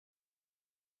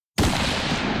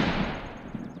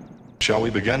shall we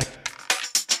begin?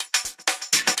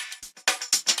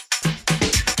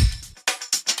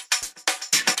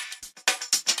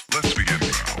 Let's begin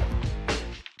now.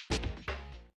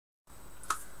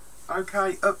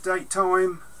 Okay, update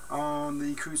time on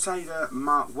the Crusader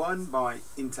Mk1 by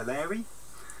Intelleri,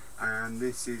 and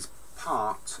this is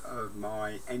part of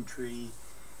my entry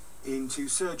into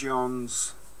Sir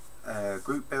John's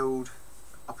group build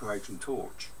Operation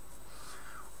Torch.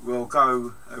 We'll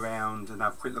go around and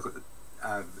have a quick look at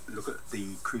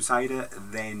the Crusader,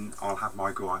 and then I'll have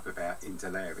my gripe about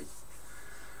Intelleri.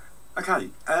 Okay,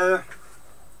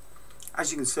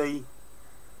 as you can see,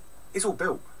 it's all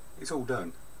built, it's all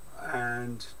done,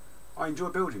 and I enjoy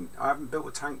building. I haven't built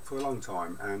a tank for a long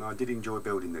time, and I did enjoy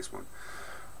building this one.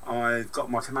 I've got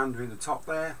my commander in the top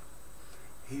there.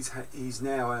 He's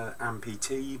now an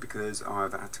amputee because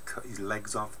I've had to cut his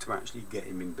legs off to actually get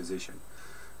him in position,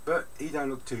 but he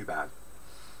don't look too bad.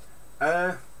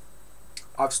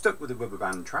 I've stuck with the rubber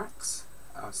band tracks.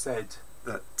 I said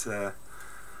that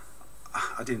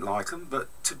I didn't like them, but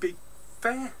to be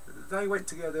fair, they went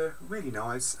together really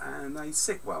nice and they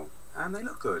sit well and they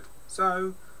look good,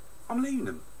 so I'm leaving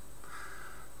them.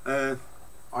 I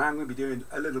am going to be doing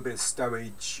a little bit of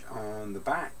stowage on the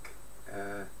back,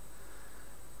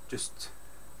 just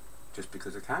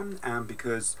because I can, and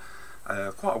because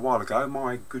quite a while ago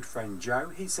my good friend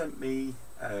Joe, he sent me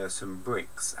some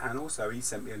bricks, and also he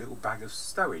sent me a little bag of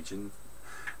stowage, and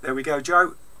there we go,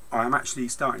 Joe, I am actually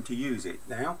starting to use it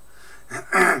now.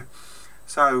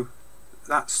 So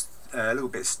that's a little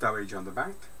bit of stowage on the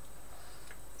back.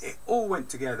 It all went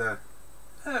together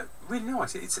really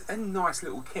nice. It's a nice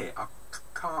little kit. I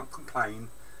can't complain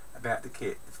about the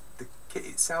kit. The kit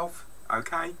itself,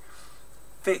 okay,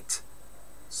 fit,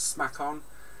 smack on,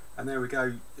 and there we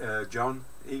go, John.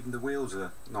 Even the wheels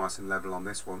are nice and level on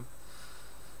this one.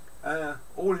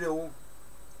 All in all,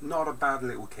 not a bad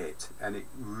little kit, and it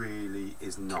really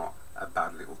is not a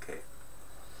bad little kit.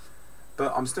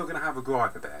 But I'm still going to have a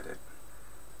gripe about it.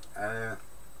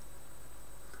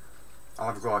 I'll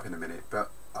have a gripe in a minute,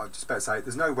 but I was just about to say,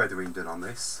 there's no weathering done on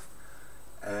this.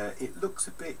 It looks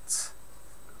a bit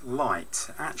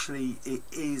light. Actually, it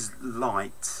is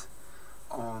light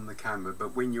on the camera,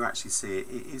 but when you actually see it,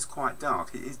 it is quite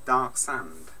dark. It is dark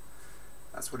sand.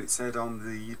 That's what it said on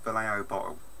the Vallejo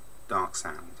bottle, dark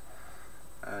sand.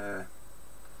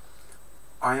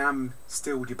 I am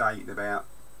still debating about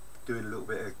doing a little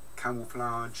bit of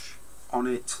camouflage on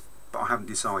it, but I haven't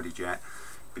decided yet,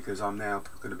 because I'm now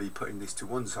going to be putting this to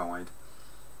one side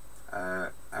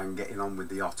and getting on with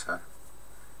the Otter,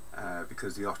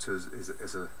 because the Otter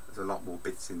is a lot more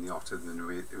bits in the Otter than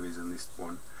there is in this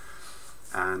one,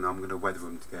 and I'm going to weather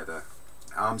them together.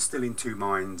 I'm still in two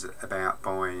minds about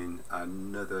buying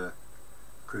another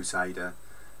Crusader,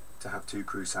 to have two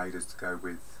Crusaders to go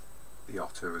with the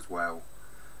Otter as well,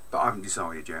 but I haven't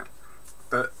decided yet.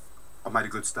 But I've made a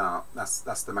good start.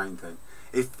 That's the main thing.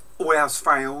 If all else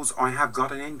fails, I have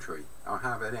got an entry. I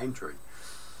have an entry.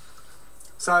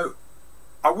 So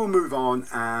I will move on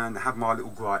and have my little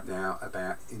gripe now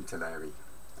about Intelleri.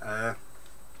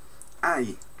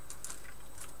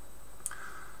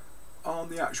 On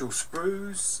the actual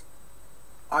sprues,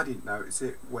 I didn't notice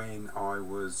it when I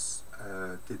was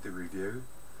did the review.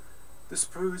 The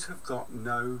sprues have got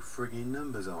no frigging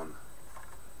numbers on.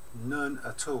 None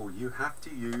at all. You have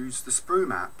to use the sprue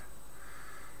map.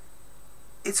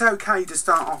 It's okay to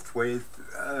start off with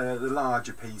the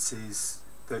larger pieces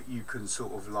that you can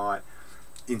sort of like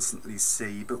instantly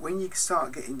see, but when you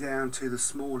start getting down to the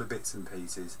smaller bits and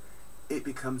pieces, it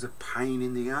becomes a pain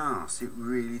in the arse. It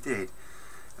really did.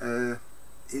 In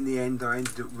the end, I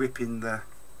ended up ripping the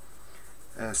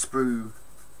sprue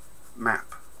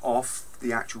map off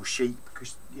the actual sheet,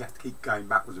 because you have to keep going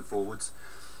backwards and forwards,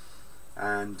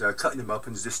 and cutting them up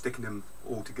and just sticking them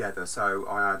all together, so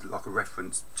I had like a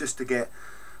reference just to get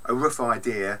a rough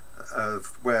idea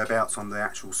of whereabouts on the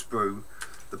actual sprue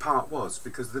the part was,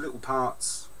 because the little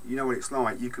parts, you know what it's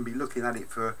like, you can be looking at it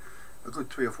for a good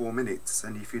 3 or 4 minutes,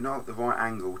 and if you're not at the right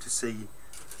angle to see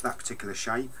that particular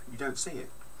shape, you don't see it.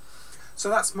 So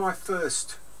that's my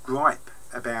first gripe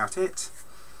about it.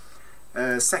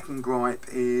 Second gripe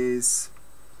is,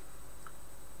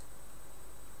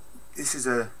 this is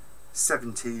a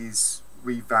 70s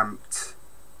revamped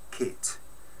kit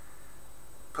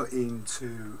put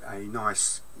into a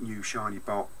nice new shiny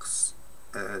box,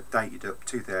 dated up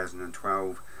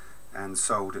 2012 and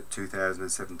sold at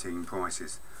 2017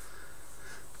 prices.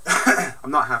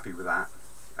 I'm not happy with that.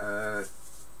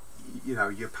 You know,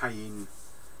 you're paying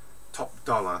top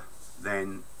dollar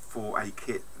then for a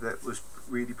kit that was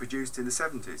really produced in the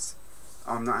 70s.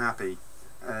 I'm not happy.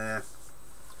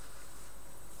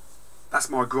 that's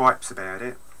my gripes about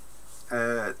it.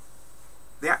 The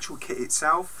actual kit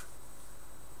itself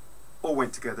all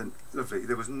went together lovely.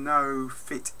 There was no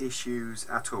fit issues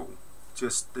at all.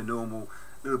 Just the normal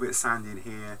little bit of sand in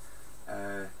here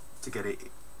to get it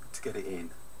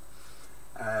in.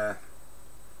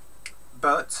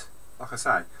 But like I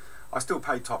say, I still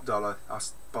paid top dollar.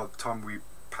 By the time we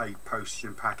paid postage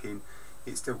and packing,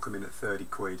 it's still coming at 30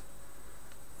 quid.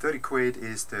 30 quid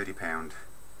is £30.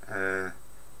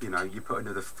 You know, you put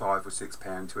another £5 or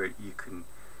 £6 to it, you can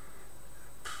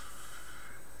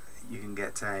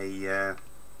get a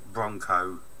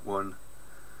Bronco one,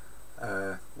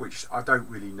 which I don't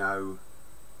really know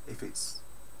if it's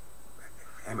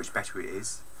how much better it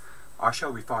is. I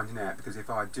shall be finding out, because if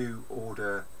I do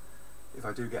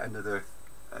get another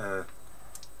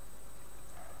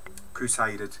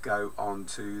Crusader to go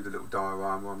onto the little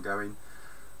diorama I'm going,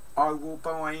 I will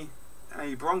buy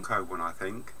a Bronco one, I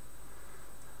think,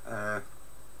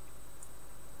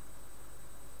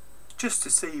 just to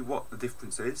see what the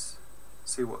difference is,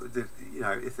 see what the you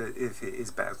know, if it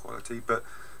is better quality. But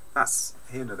that's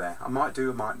here and there. I might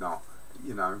do, I might not.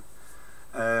 You know,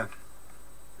 there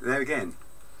again,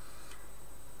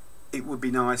 it would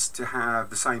be nice to have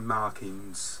the same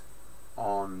markings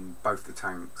on both the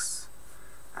tanks,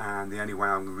 and the only way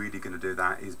I'm really going to do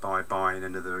that is by buying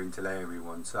another Interlaria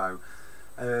one. So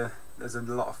there's a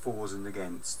lot of fors and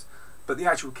against, but the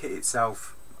actual kit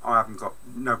itself, I haven't got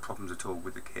no problems at all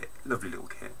with the kit. Lovely little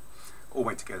kit, all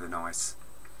went together nice.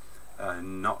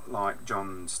 Not like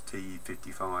John's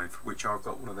T55, which I've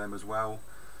got one of them as well,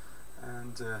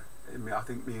 and I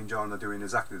think me and John are doing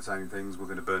exactly the same things. We're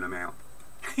going to burn them out.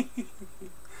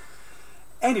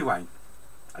 Anyway,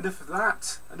 enough of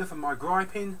that, enough of my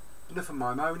griping, enough of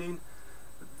my moaning.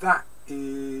 That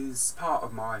is part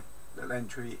of my little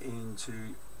entry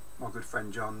into my good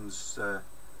friend John's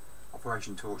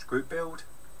Operation Torch group build,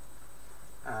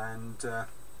 and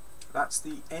that's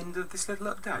the end of this little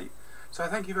update. So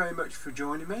thank you very much for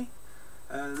joining me.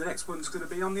 The next one's going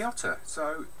to be on the Otter,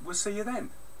 so we'll see you then.